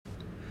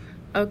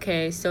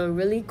Okay, so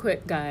really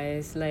quick,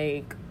 guys.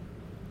 Like,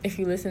 if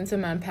you listen to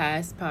my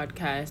past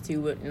podcast,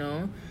 you would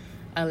know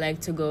I like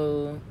to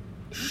go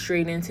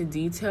straight into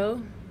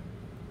detail.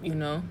 You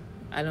know,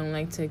 I don't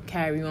like to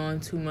carry on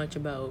too much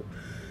about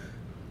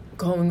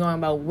going on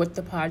about what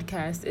the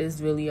podcast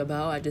is really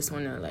about. I just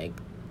want to like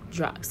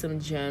drop some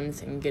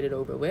gems and get it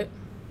over with.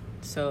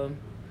 So,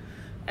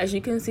 as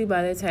you can see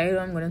by the title,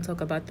 I'm going to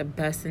talk about the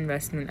best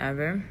investment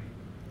ever.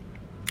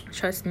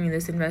 Trust me,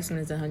 this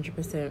investment is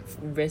 100%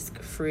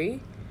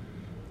 risk-free.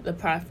 The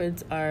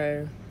profits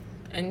are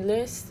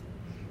endless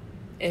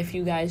if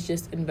you guys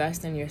just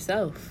invest in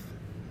yourself.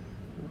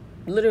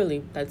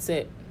 Literally, that's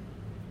it.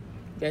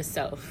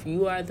 Yourself.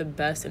 You are the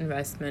best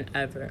investment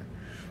ever.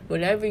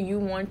 Whatever you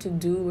want to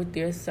do with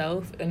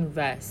yourself,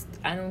 invest.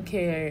 I don't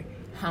care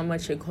how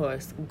much it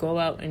costs. Go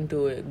out and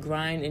do it.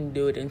 Grind and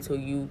do it until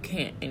you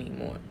can't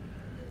anymore.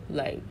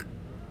 Like,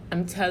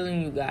 I'm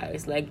telling you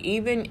guys, like,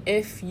 even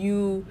if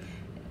you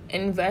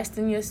invest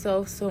in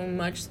yourself so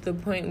much to the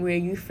point where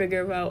you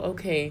figure out,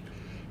 okay,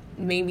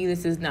 maybe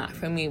this is not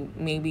for me,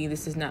 maybe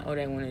this is not what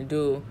I want to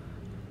do.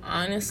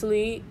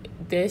 Honestly,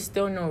 there's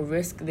still no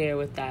risk there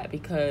with that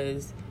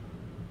because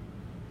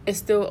it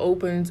still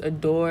opens a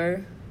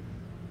door.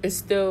 It's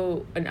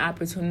still an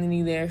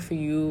opportunity there for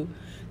you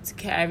to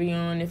carry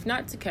on. If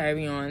not to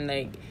carry on,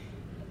 like,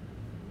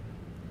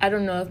 I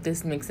don't know if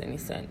this makes any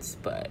sense,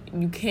 but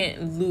you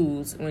can't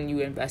lose when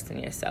you invest in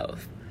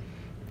yourself.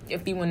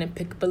 If you want to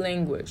pick up a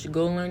language,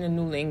 go learn a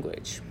new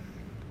language.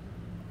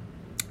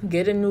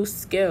 Get a new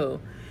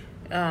skill.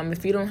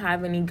 If you don't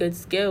have any good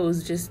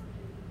skills, just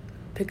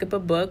pick up a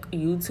book,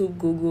 YouTube,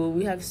 Google.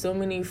 We have so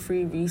many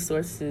free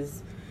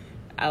resources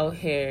out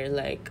here.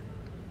 Like,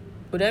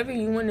 whatever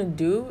you want to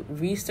do,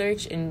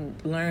 research and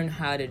learn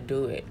how to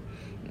do it.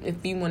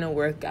 If you want to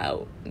work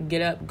out,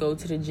 get up, go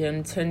to the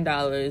gym,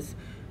 $10.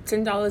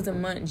 $10 a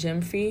month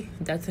gym fee,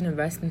 that's an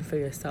investment for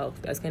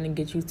yourself. That's going to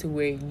get you to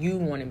where you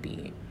want to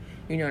be.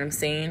 You know what I'm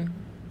saying?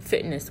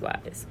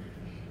 Fitness-wise.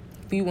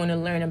 If you want to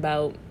learn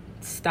about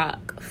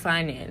stock,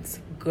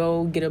 finance,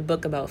 go get a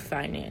book about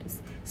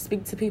finance.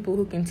 Speak to people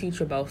who can teach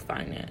you about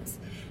finance.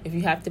 If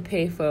you have to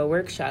pay for a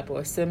workshop or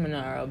a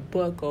seminar, or a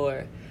book,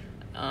 or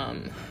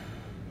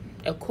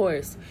a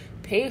course,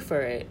 pay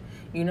for it.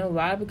 You know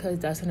why? Because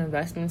that's an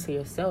investment to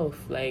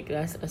yourself. Like,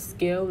 that's a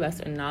skill,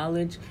 that's a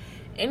knowledge.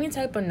 Any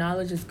type of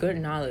knowledge is good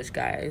knowledge,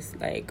 guys.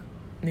 Like,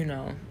 you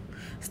know,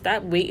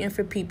 stop waiting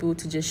for people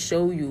to just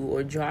show you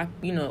or drop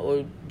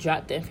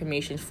the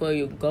information for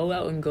you. Go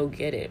out and go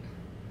get it.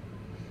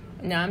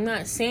 Now, I'm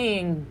not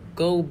saying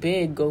go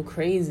big, go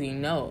crazy.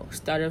 No,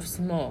 start off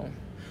small.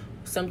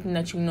 Something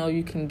that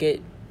you can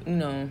get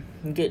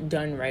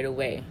done right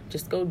away.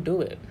 Just go do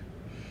it.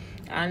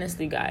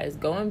 Honestly, guys,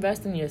 go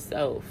invest in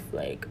yourself.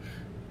 Like,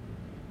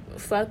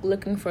 fuck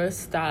looking for a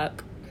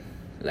stock.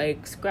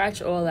 Like,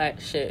 scratch all that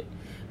shit.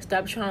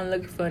 Stop trying to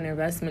look for an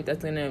investment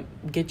that's going to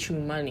get you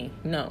money.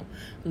 No.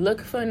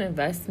 Look for an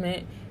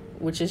investment,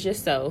 which is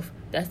yourself,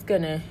 that's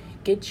going to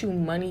get you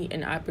money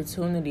and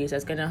opportunities.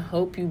 That's going to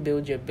help you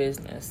build your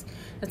business.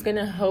 That's going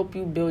to help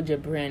you build your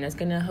brand. That's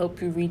going to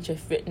help you reach your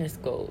fitness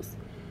goals.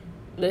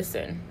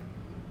 Listen,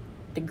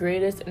 the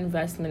greatest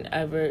investment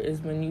ever is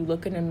when you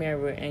look in the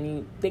mirror and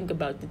you think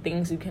about the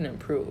things you can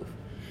improve.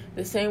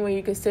 The same way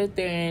you can sit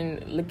there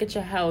and look at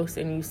your house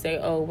and you say,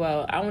 oh,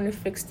 well, I want to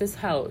fix this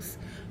house.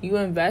 You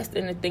invest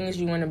in the things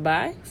you want to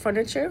buy,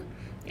 furniture,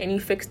 and you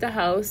fix the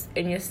house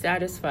and you're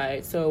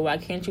satisfied. So why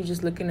can't you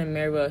just look in the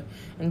mirror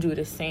and do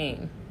the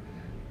same?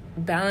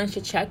 Balance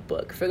your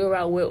checkbook. Figure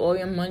out where all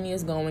your money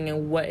is going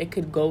and what it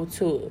could go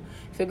to.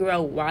 Figure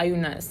out why you're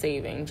not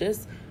saving.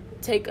 Just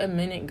take a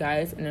minute,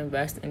 guys, and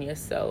invest in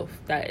yourself.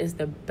 That is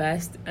the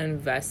best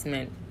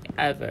investment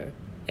ever.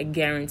 I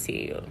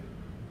guarantee you.